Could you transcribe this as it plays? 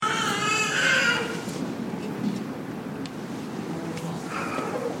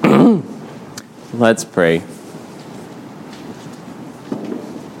Let's pray.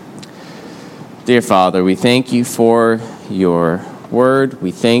 Dear Father, we thank you for your word.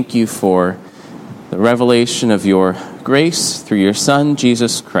 We thank you for the revelation of your grace through your Son,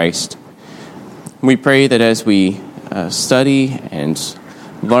 Jesus Christ. We pray that as we study and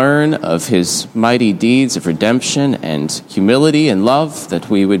learn of his mighty deeds of redemption and humility and love, that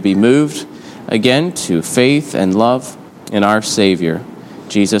we would be moved again to faith and love in our Savior,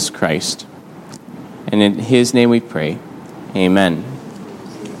 Jesus Christ. And in his name we pray. Amen.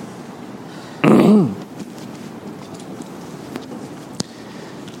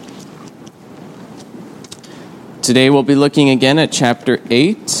 Today we'll be looking again at chapter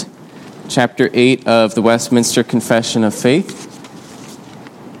 8 of the Westminster Confession of Faith,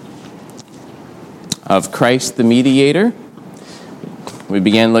 of Christ the Mediator. We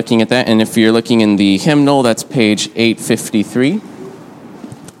began looking at that, and if you're looking in the hymnal, that's page 853.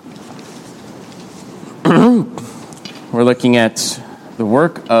 We're looking at the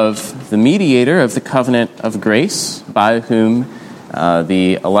work of the mediator of the covenant of grace, by whom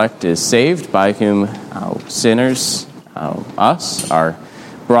the elect is saved, by whom sinners, us, are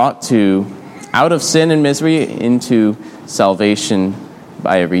brought out of sin and misery into salvation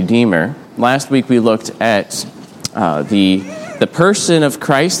by a Redeemer. Last week we looked at the person of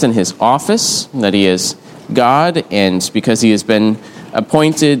Christ and his office, that he is God, and because he has been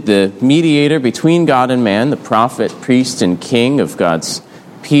appointed the mediator between God and man, the prophet, priest, and king of God's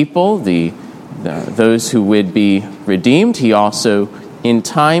people, those who would be redeemed, he also in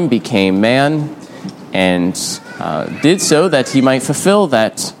time became man and did so that he might fulfill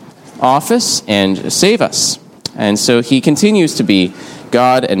that office and save us. And so he continues to be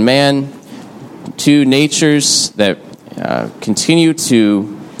God and man, two natures that continue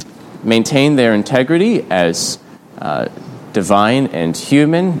to maintain their integrity as divine and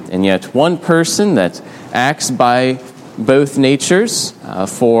human, and yet one person that acts by both natures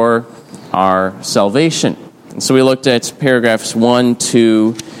for our salvation. And so we looked at paragraphs 1,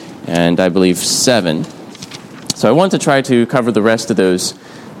 2, and I believe 7. So I want to try to cover the rest of those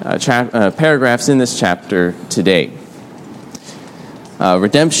paragraphs in this chapter today.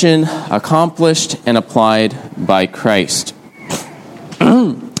 Redemption accomplished and applied by Christ.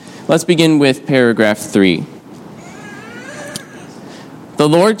 Let's begin with paragraph 3. The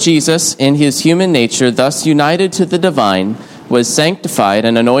Lord Jesus, in his human nature, thus united to the divine, was sanctified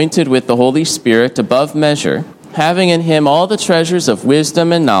and anointed with the Holy Spirit above measure, having in him all the treasures of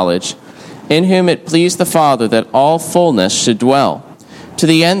wisdom and knowledge, in whom it pleased the Father that all fullness should dwell, to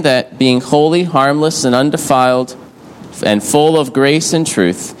the end that, being holy, harmless, and undefiled, and full of grace and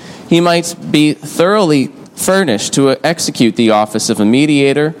truth, he might be thoroughly furnished to execute the office of a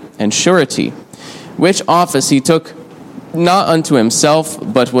mediator and surety, which office he took not unto himself,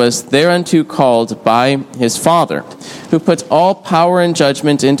 but was thereunto called by his Father, who put all power and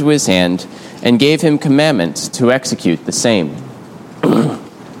judgment into his hand, and gave him commandment to execute the same.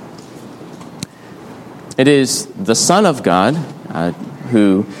 It is the Son of God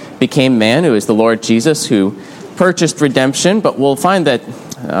who became man, who is the Lord Jesus, who purchased redemption, but we'll find that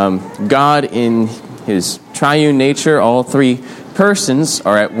God in his triune nature, all three persons,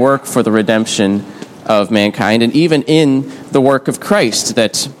 are at work for the redemption of mankind, and even in the work of Christ,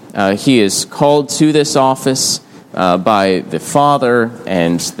 that he is called to this office by the Father,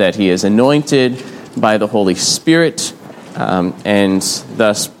 and that he is anointed by the Holy Spirit, and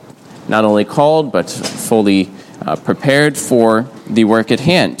thus not only called, but fully prepared for the work at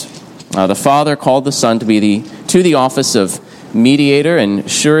hand. The Father called the Son to the office of mediator and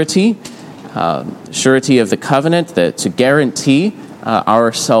surety of the covenant, to guarantee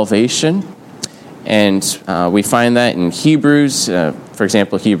our salvation. And we find that in Hebrews, for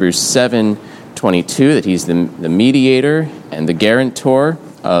example, Hebrews 7:22, that he's the mediator and the guarantor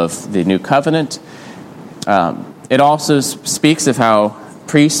of the new covenant. It also speaks of how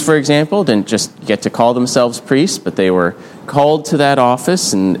priests, for example, didn't just get to call themselves priests, but they were called to that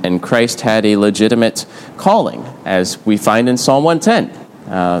office, and Christ had a legitimate calling, as we find in Psalm 110,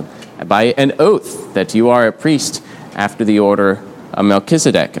 by an oath that you are a priest after the order of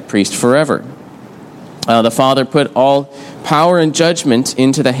Melchizedek, a priest forever. The Father put all power and judgment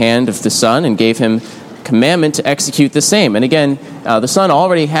into the hand of the Son and gave him commandment to execute the same. And again, the Son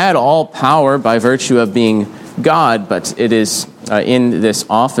already had all power by virtue of being God, but it is in this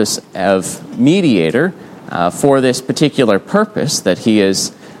office of mediator for this particular purpose that he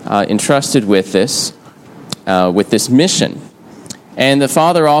is entrusted with this mission. And the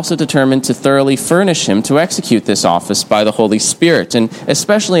Father also determined to thoroughly furnish him to execute this office by the Holy Spirit. And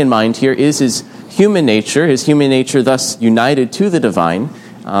especially in mind here is his human nature thus united to the divine,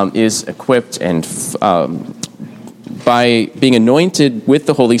 is equipped and by being anointed with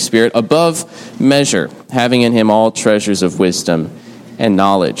the Holy Spirit above measure, having in him all treasures of wisdom and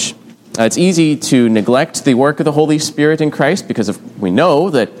knowledge. It's easy to neglect the work of the Holy Spirit in Christ because we know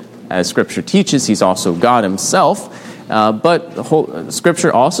that, as Scripture teaches, he's also God himself. But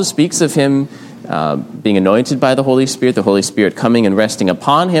Scripture also speaks of him being anointed by the Holy Spirit coming and resting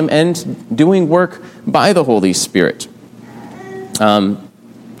upon him, and doing work by the Holy Spirit. The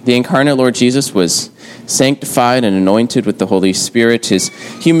incarnate Lord Jesus was sanctified and anointed with the Holy Spirit. His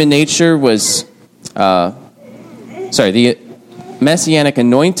human nature was... the Messianic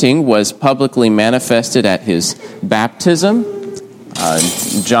anointing was publicly manifested at his baptism.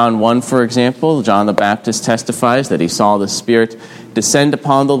 John 1, for example, John the Baptist testifies that he saw the Spirit descend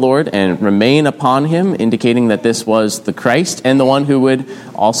upon the Lord and remain upon him, indicating that this was the Christ and the one who would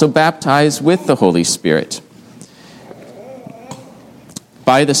also baptize with the Holy Spirit.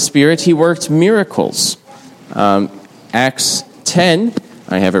 By the Spirit, he worked miracles. Acts 10,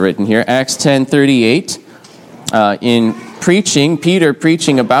 I have it written here, Acts 10:38, in Peter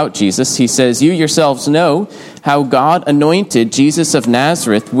preaching about Jesus, he says, "You yourselves know how God anointed Jesus of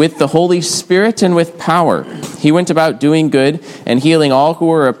Nazareth with the Holy Spirit and with power. He went about doing good and healing all who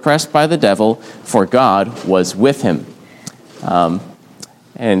were oppressed by the devil, for God was with him."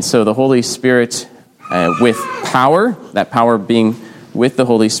 And so the Holy Spirit with power, that power being with the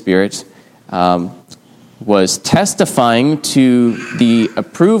Holy Spirit, was testifying to the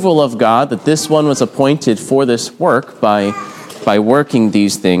approval of God that this one was appointed for this work by working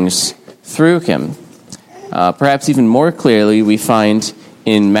these things through him. Perhaps even more clearly, we find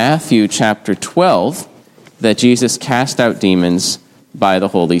in Matthew chapter 12 that Jesus cast out demons by the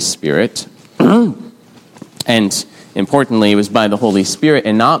Holy Spirit. And importantly, it was by the Holy Spirit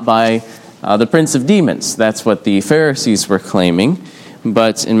and not by the prince of demons. That's what the Pharisees were claiming.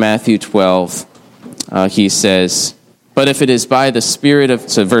 But in Matthew 12, he says, "But if it is by the Spirit of,"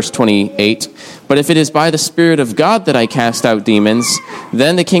 so verse 28, "But if it is by the Spirit of God that I cast out demons,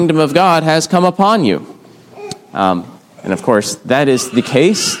 then the kingdom of God has come upon you." And of course, that is the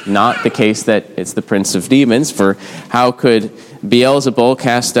case, not the case that it's the prince of demons, for how could Beelzebul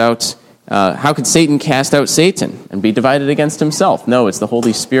how could Satan cast out Satan and be divided against himself? No, it's the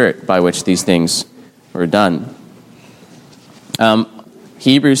Holy Spirit by which these things were done.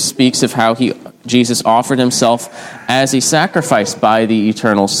 Hebrews speaks of how Jesus offered himself as a sacrifice by the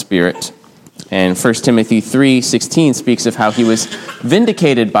eternal Spirit. And 1 Timothy 3:16 speaks of how he was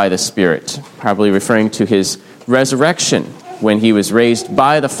vindicated by the Spirit, probably referring to his resurrection when he was raised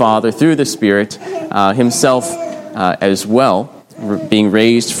by the Father through the Spirit himself as well, being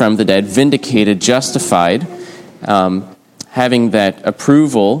raised from the dead, vindicated, justified, having that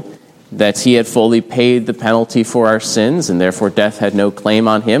approval that he had fully paid the penalty for our sins, and therefore death had no claim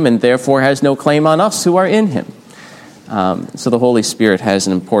on him, and therefore has no claim on us who are in him. So the Holy Spirit has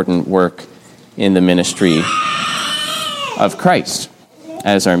an important work in the ministry of Christ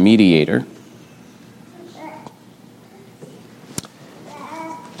as our mediator.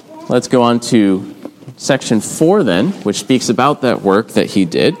 Let's go on to section 4 then, which speaks about that work that he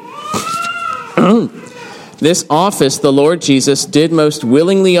did. "This office the Lord Jesus did most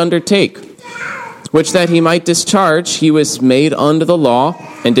willingly undertake, which that he might discharge, he was made under the law,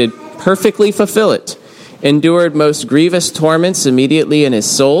 and did perfectly fulfill it, endured most grievous torments immediately in his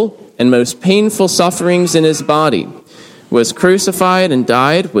soul, and most painful sufferings in his body, was crucified and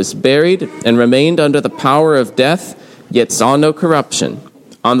died, was buried, and remained under the power of death, yet saw no corruption.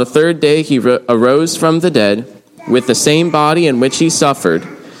 On the third day he arose from the dead, with the same body in which he suffered,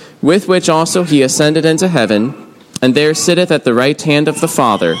 with which also he ascended into heaven, and there sitteth at the right hand of the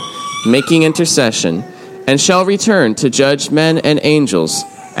Father, making intercession, and shall return to judge men and angels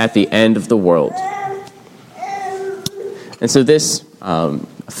at the end of the world." And so this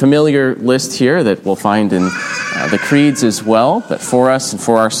familiar list here that we'll find in the creeds as well, that for us and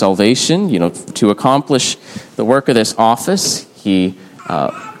for our salvation, to accomplish the work of this office, he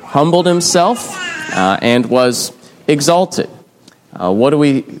humbled himself and was exalted. What do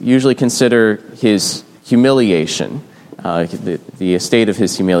we usually consider his humiliation, the estate of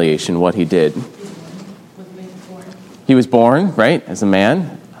his humiliation, what he did? He was born, right, as a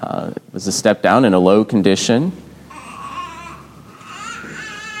man. Was a step down in a low condition.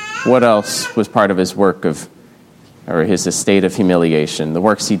 What else was part of his work or his estate of humiliation? The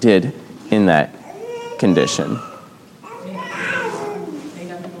works he did in that condition.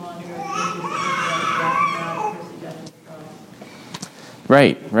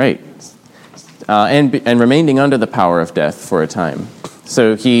 Right. And remaining under the power of death for a time.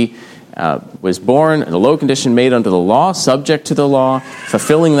 So he was born in a low condition, made under the law, subject to the law,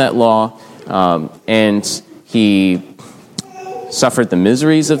 fulfilling that law, and he suffered the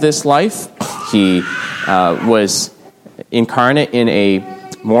miseries of this life. He was incarnate in a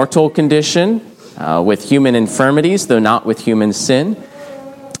mortal condition with human infirmities, though not with human sin.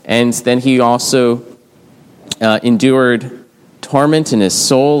 And then he also endured torment in his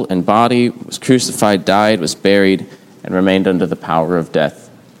soul and body, was crucified, died, was buried, and remained under the power of death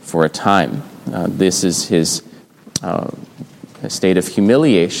for a time. This is his state of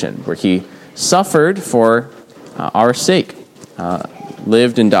humiliation, where he suffered for our sake,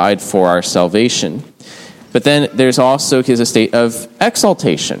 lived and died for our salvation. But then there's also his estate of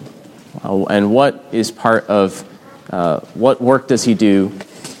exaltation. And what is part of, what work does he do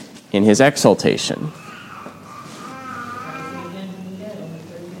in his exaltation?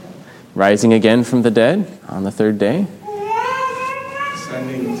 Rising again from the dead on the third day.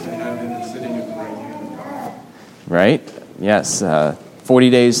 Ascending to heaven and sitting at the right hand of God. Right? Yes. 40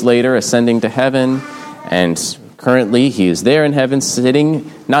 days later, ascending to heaven, and currently he is there in heaven, sitting,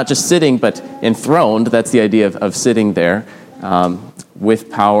 not just sitting, but enthroned. That's the idea of sitting there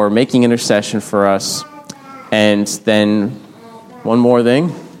with power, making intercession for us. And then one more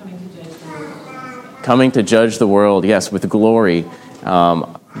thing. Coming to judge the world, yes, with glory.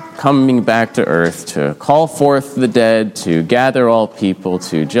 Coming back to earth to call forth the dead, to gather all people,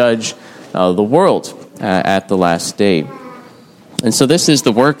 to judge the world at the last day. And so this is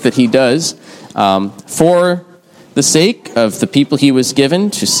the work that he does for the sake of the people he was given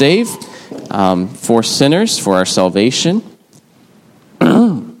to save, for sinners, for our salvation.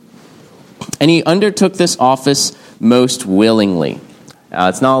 And he undertook this office most willingly.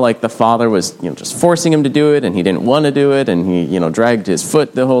 It's not like the Father was, just forcing him to do it, and he didn't want to do it, and he, dragged his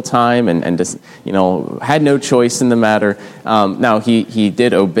foot the whole time, and just, had no choice in the matter. Now he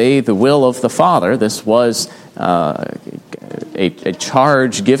did obey the will of the Father. This was a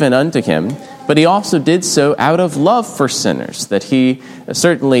charge given unto him, but he also did so out of love for sinners. That he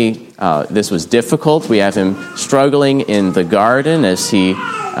certainly this was difficult. We have him struggling in the garden as he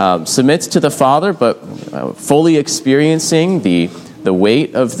submits to the Father, but fully experiencing the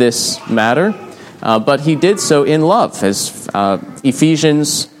weight of this matter, but he did so in love, as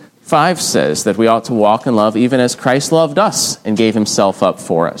Ephesians 5 says, that we ought to walk in love even as Christ loved us and gave himself up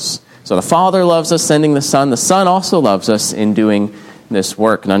for us. So the Father loves us, sending the Son. The Son also loves us in doing this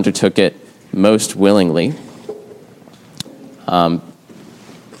work and undertook it most willingly.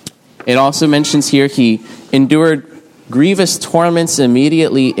 It also mentions here he endured grievous torments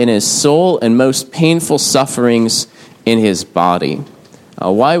immediately in his soul and most painful sufferings in his body.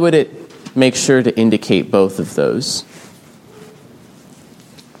 Why would it make sure to indicate both of those?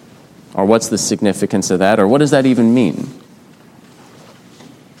 Or what's the significance of that? Or what does that even mean?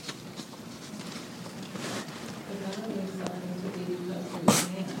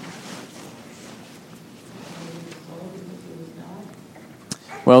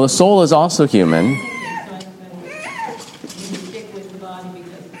 Well, the soul is also human.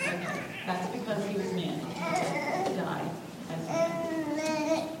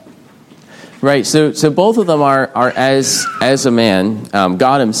 Right, so both of them are as a man.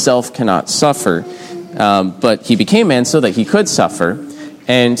 God himself cannot suffer, but he became man so that he could suffer.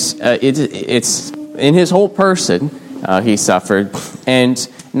 And it's in his whole person he suffered. And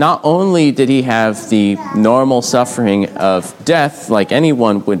not only did he have the normal suffering of death, like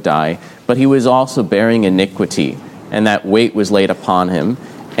anyone would die, but he was also bearing iniquity, and that weight was laid upon him,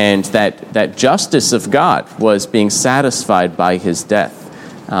 and that justice of God was being satisfied by his death.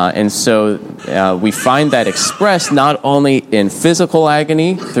 And so we find that expressed not only in physical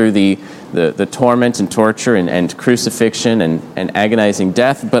agony through the torment and torture and crucifixion and agonizing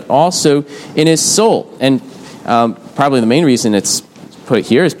death, but also in his soul. And probably the main reason it's put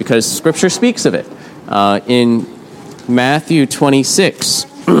here is because Scripture speaks of it. In Matthew 26,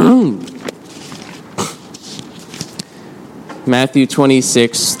 Matthew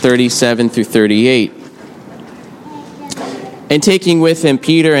 26, 37 through 38. And taking with him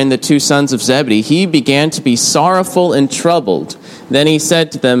Peter and the two sons of Zebedee, he began to be sorrowful and troubled. Then he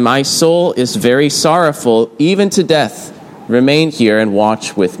said to them, "My soul is very sorrowful, even to death. Remain here and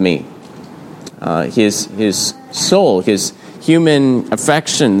watch with me." His soul, his human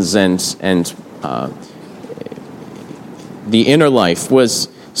affections and the inner life was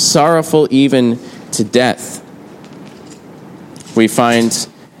sorrowful even to death. We find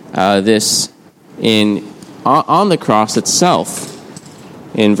this on the cross itself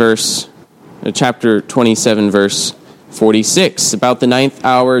in chapter 27, verse 46. About the 9th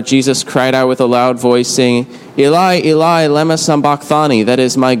hour, Jesus cried out with a loud voice, saying, Eli, Eli, lema sabachthani, that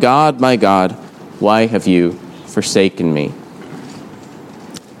is, my God, why have you forsaken me?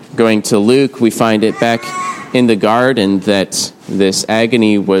 Going to Luke, we find it back in the garden that this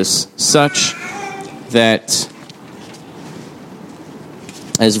agony was such that,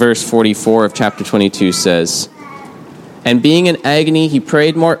 as verse 44 of chapter 22 says, and being in agony, he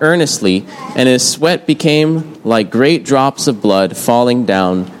prayed more earnestly, and his sweat became like great drops of blood falling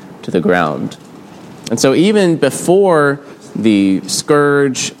down to the ground. And so even before the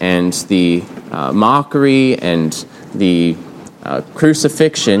scourge and the mockery and the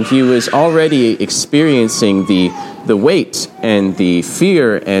crucifixion, he was already experiencing the weight and the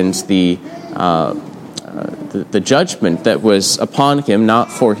fear and the judgment that was upon him,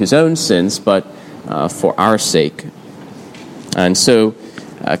 not for his own sins, but for our sake. And so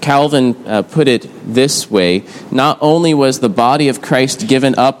Calvin put it this way: not only was the body of Christ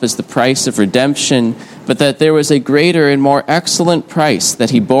given up as the price of redemption, but that there was a greater and more excellent price,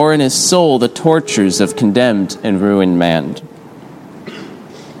 that he bore in his soul the tortures of condemned and ruined man.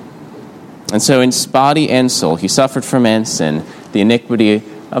 And so in body and soul, he suffered for man's sin. The iniquity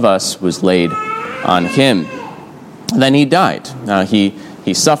of us was laid on him. Then he died.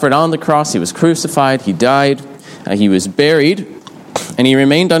 He suffered on the cross. He was crucified. He died. He was buried. And he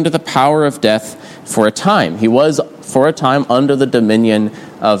remained under the power of death for a time. He was, for a time, under the dominion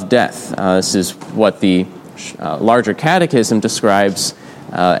of death. This is what the larger catechism describes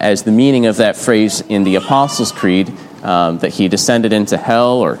as the meaning of that phrase in the Apostles' Creed, that he descended into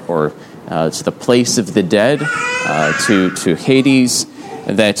hell or to the place of the dead, to Hades,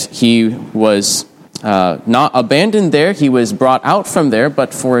 that he was not abandoned there. He was brought out from there,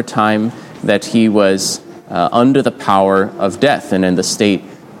 but for a time that he was under the power of death and in the state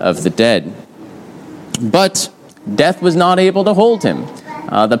of the dead. But death was not able to hold him.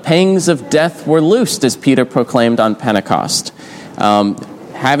 The pangs of death were loosed, as Peter proclaimed on Pentecost.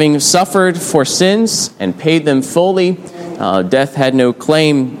 Having suffered for sins and paid them fully, death had no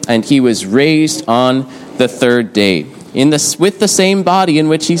claim, and he was raised on the third day with the same body in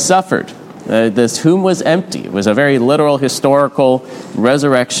which he suffered. This tomb was empty. It was a very literal, historical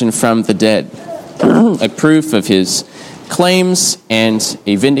resurrection from the dead, a proof of his claims and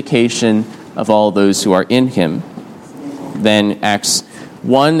a vindication of all those who are in him. Then Acts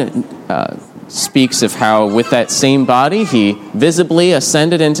 1 speaks of how with that same body he visibly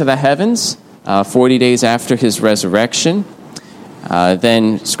ascended into the heavens 40 days after his resurrection.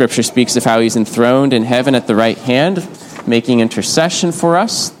 Then Scripture speaks of how he's enthroned in heaven at the right hand, making intercession for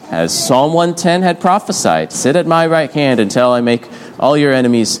us, as Psalm 110 had prophesied. Sit at my right hand until I make all your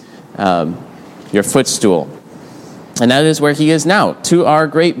enemies your footstool. And that is where he is now, to our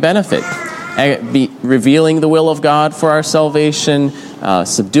great benefit, revealing the will of God for our salvation,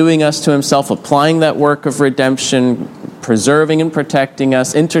 subduing us to himself, applying that work of redemption, preserving and protecting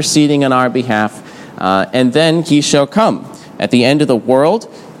us, interceding on our behalf. And then he shall come at the end of the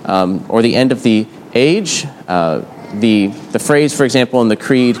world, or the end of the age. The phrase, for example, in the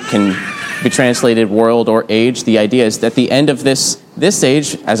Creed can be translated world or age. The idea is that the end of this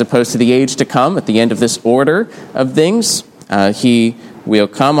age, as opposed to the age to come, at the end of this order of things, he will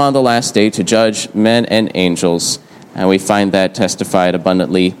come on the last day to judge men and angels. And we find that testified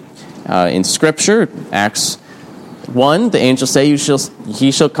abundantly in Scripture. Acts 1, the angels say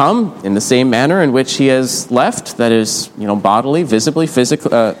he shall come in the same manner in which he has left, that is, bodily, visibly,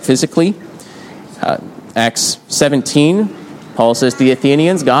 physically. Acts 17, Paul says, the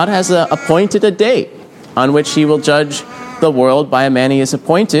Athenians, God has appointed a day on which he will judge the world by a man he has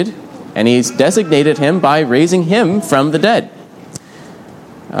appointed, and he's designated him by raising him from the dead.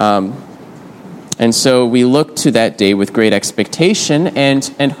 And so we look to that day with great expectation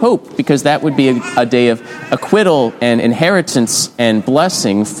and hope, because that would be a day of acquittal and inheritance and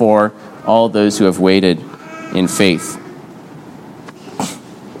blessing for all those who have waited in faith.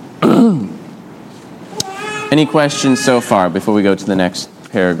 Any questions so far before we go to the next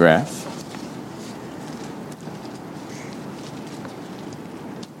paragraph?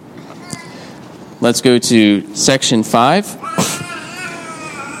 Let's go to section 5.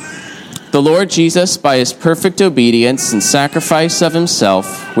 The Lord Jesus, by his perfect obedience and sacrifice of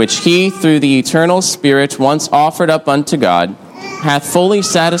himself, which he, through the eternal Spirit, once offered up unto God, hath fully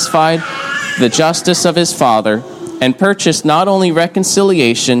satisfied the justice of his Father, and purchased not only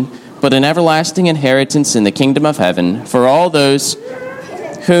reconciliation, but an everlasting inheritance in the kingdom of heaven for all those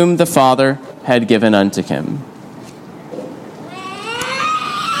whom the Father had given unto him.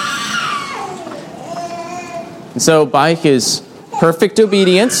 And so by his perfect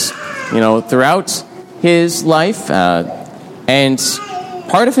obedience, throughout his life, and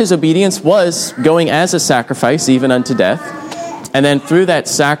part of his obedience was going as a sacrifice, even unto death. And then through that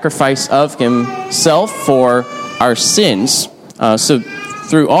sacrifice of himself for our sins, so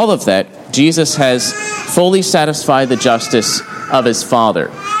through all of that, Jesus has fully satisfied the justice of his Father.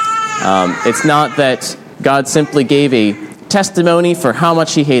 It's not that God simply gave a testimony for how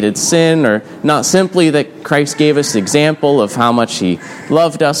much he hated sin, or not simply that Christ gave us the example of how much he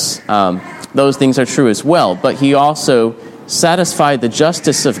loved us. Those things are true as well, but he also satisfied the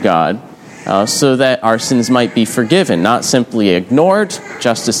justice of God so that our sins might be forgiven, not simply ignored.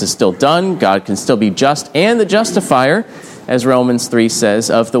 Justice is still done. God can still be just and the justifier, as Romans 3 says,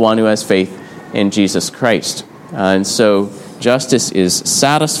 of the one who has faith in Jesus Christ. And so justice is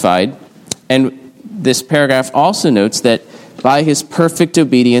satisfied. And this paragraph also notes that by his perfect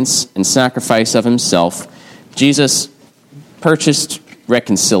obedience and sacrifice of himself, Jesus purchased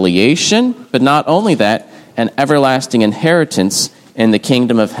reconciliation, but not only that, an everlasting inheritance in the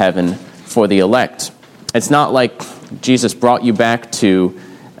kingdom of heaven for the elect. It's not like Jesus brought you back to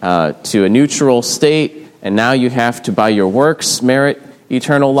a neutral state, and now you have to, by your works, merit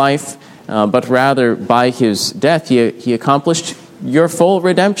eternal life, but rather by his death, he accomplished your full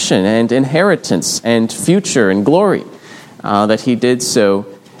redemption and inheritance and future and glory, that he did so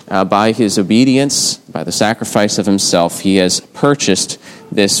by his obedience, by the sacrifice of himself. He has purchased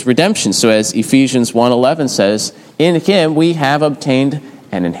this redemption. So as Ephesians 1:11 says, in him we have obtained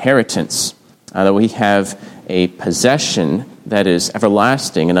an inheritance, that we have a possession that is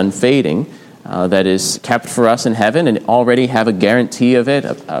everlasting and unfading, that is kept for us in heaven, and already have a guarantee of it,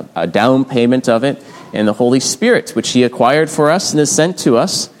 a down payment of it in the Holy Spirit, which he acquired for us and is sent to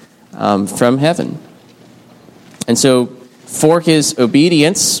us from heaven. And so for his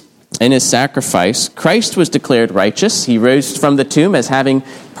obedience and his sacrifice, Christ was declared righteous. He rose from the tomb as having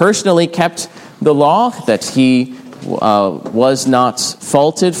personally kept the law, that he was not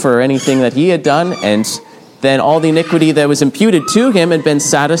faulted for anything that he had done, and then all the iniquity that was imputed to him had been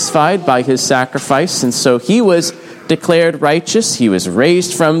satisfied by his sacrifice, and so he was declared righteous. He was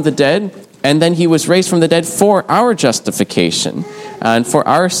raised from the dead, and then he was raised from the dead for our justification and for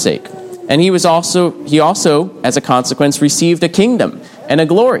our sake. And he also, as a consequence, received a kingdom and a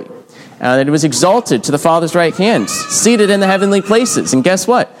glory, that it was exalted to the Father's right hand, seated in the heavenly places. And guess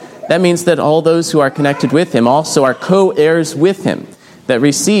what? That means that all those who are connected with him also are co-heirs with him, that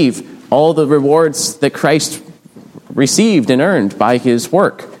receive all the rewards that Christ received and earned by his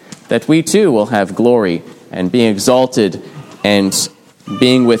work, that we too will have glory and being exalted and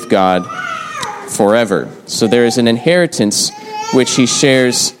being with God forever. So there is an inheritance which he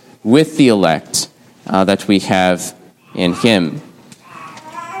shares with the elect that we have in him.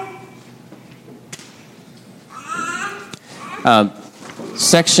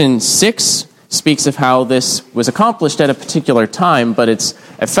 Section 6 speaks of how this was accomplished at a particular time, but it's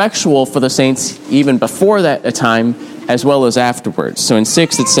effectual for the saints even before that time as well as afterwards. So in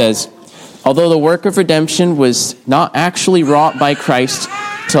 6 it says, although the work of redemption was not actually wrought by Christ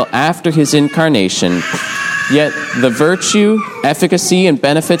till after his incarnation, yet the virtue, efficacy, and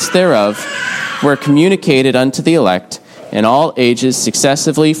benefits thereof were communicated unto the elect in all ages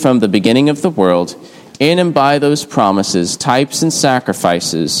successively from the beginning of the world, in and by those promises, types, and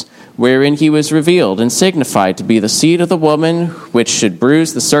sacrifices, wherein he was revealed and signified to be the seed of the woman, which should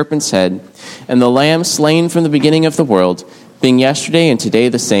bruise the serpent's head, and the Lamb slain from the beginning of the world, being yesterday and today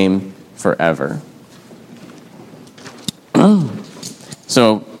the same forever.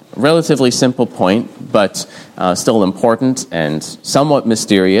 So, relatively simple point, but still important and somewhat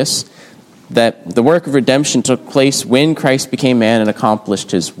mysterious, that the work of redemption took place when Christ became man and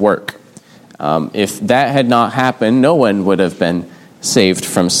accomplished his work. If that had not happened, no one would have been saved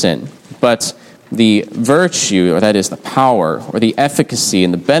from sin. But the virtue, or that is the power, or the efficacy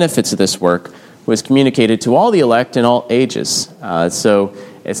and the benefits of this work was communicated to all the elect in all ages. So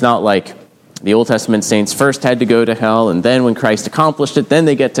it's not like the Old Testament saints first had to go to hell, and then when Christ accomplished it, then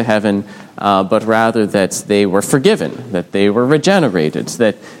they get to heaven, but rather that they were forgiven, that they were regenerated,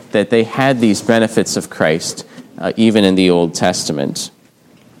 that they had these benefits of Christ, even in the Old Testament.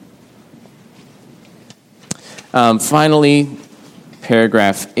 Finally,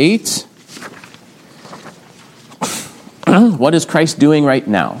 paragraph 8. What is Christ doing right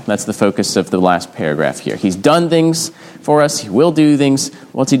now? That's the focus of the last paragraph here. He's done things for us. He will do things.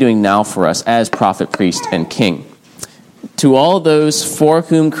 What's he doing now for us as prophet, priest, and king? To all those for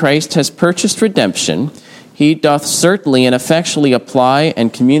whom Christ has purchased redemption, he doth certainly and effectually apply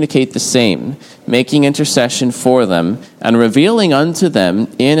and communicate the same, making intercession for them, and revealing unto them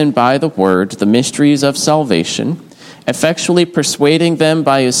in and by the word the mysteries of salvation, effectually persuading them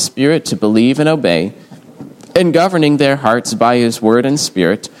by his Spirit to believe and obey, and governing their hearts by his word and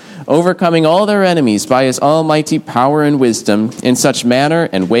spirit, overcoming all their enemies by his almighty power and wisdom, in such manner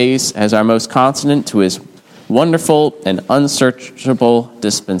and ways as are most consonant to his wonderful and unsearchable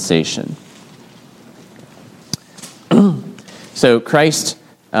dispensation. So Christ,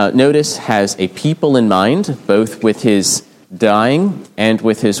 notice, has a people in mind, both with his dying and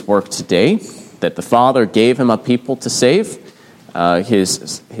with his work today, that the Father gave him a people to save.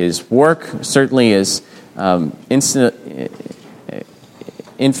 His work certainly is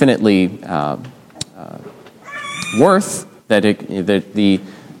infinitely worth that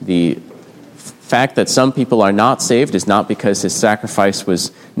the fact that some people are not saved is not because his sacrifice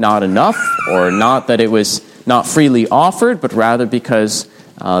was not enough, or not that it was not freely offered, but rather because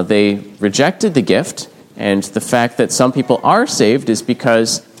they rejected the gift. And the fact that some people are saved is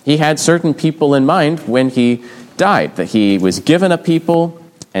because he had certain people in mind when he died, that he was given a people,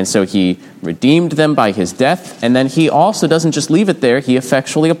 and so he redeemed them by his death, and then he also doesn't just leave it there, he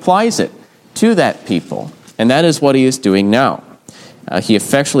effectually applies it to that people. And that is what he is doing now. He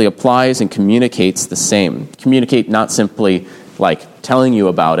effectually applies and communicates the same. Communicate not simply like telling you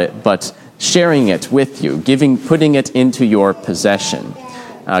about it, but sharing it with you, putting it into your possession.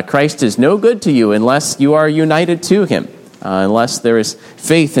 Christ is no good to you unless you are united to him, unless there is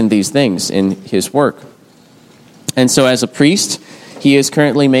faith in these things, in his work. And so as a priest, he is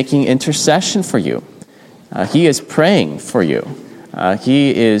currently making intercession for you. He is praying for you.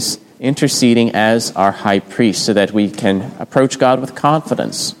 He is interceding as our high priest so that we can approach God with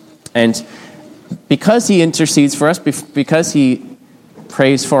confidence. And because he intercedes for us, because he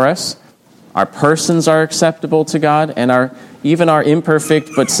prays for us, our persons are acceptable to God, and even our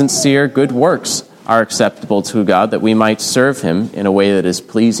imperfect but sincere good works are acceptable to God, that we might serve him in a way that is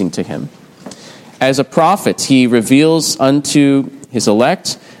pleasing to him. As a prophet, he reveals unto his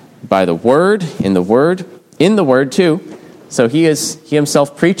elect by the word, in the word too. So he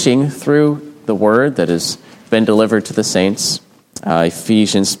himself preaching through the word that has been delivered to the saints.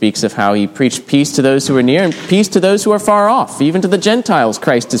 Ephesians speaks of how he preached peace to those who are near and peace to those who are far off. Even to the Gentiles,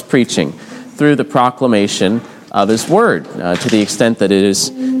 Christ is preaching through the proclamation of his word, to the extent that it is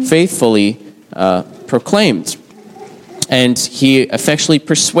faithfully proclaimed. And he effectually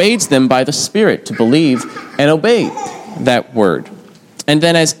persuades them by the Spirit to believe and obey that word. And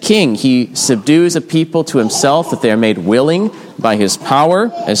then as king, he subdues a people to himself, that they are made willing by his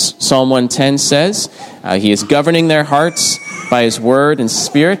power, as Psalm 110 says. He is governing their hearts by his word and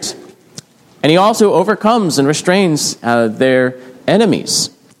spirit. And he also overcomes and restrains their enemies,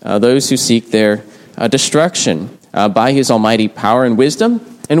 those who seek their destruction, by his almighty power and wisdom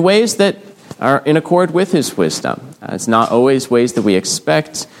in ways that are in accord with his wisdom. It's not always ways that we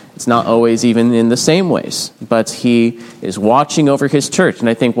expect. It's not always even in the same ways. But he is watching over his church. And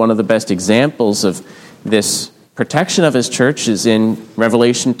I think one of the best examples of this protection of his church is in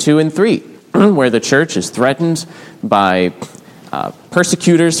Revelation 2 and 3, where the church is threatened by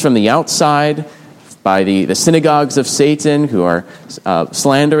persecutors from the outside, by the synagogues of Satan who are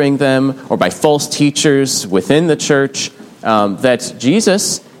slandering them, or by false teachers within the church, that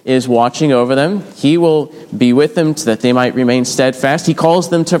Jesus is watching over them. He will be with them so that they might remain steadfast. He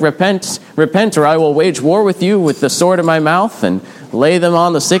calls them to repent, or I will wage war with you with the sword of my mouth and lay them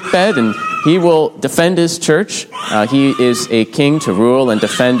on the sickbed, and he will defend his church. He is a king to rule and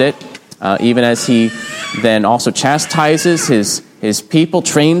defend it, even as he then also chastises his people,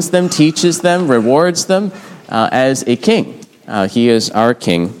 trains them, teaches them, rewards them as a king. He is our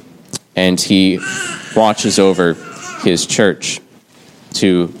king, and he watches over his church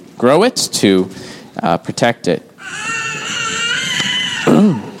to grow it, to protect it.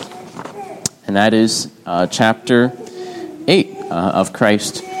 And that is chapter 8 of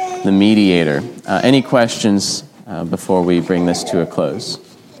Christ the Mediator. Any questions before we bring this to a close?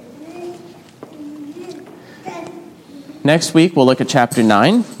 Next week, we'll look at chapter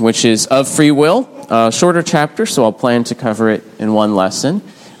 9, which is of free will. A shorter chapter, so I'll plan to cover it in one lesson.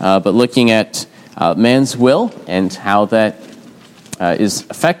 But looking at man's will and how that is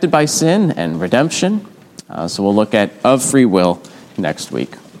affected by sin and redemption. So we'll look at of free will next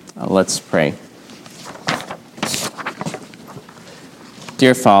week. Let's pray.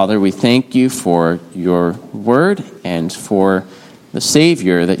 Dear Father, we thank you for your word and for the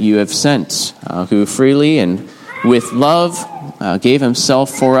Savior that you have sent, who freely and with love gave himself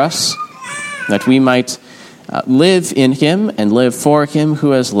for us, that we might live in him and live for him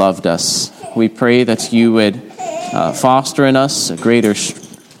who has loved us. We pray that you would foster in us a greater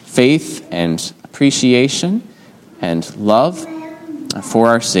faith and appreciation and love for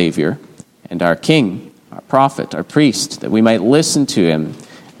our Savior and our King, our prophet, our priest, that we might listen to him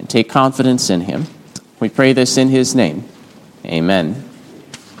and take confidence in him. We pray this in his name. Amen.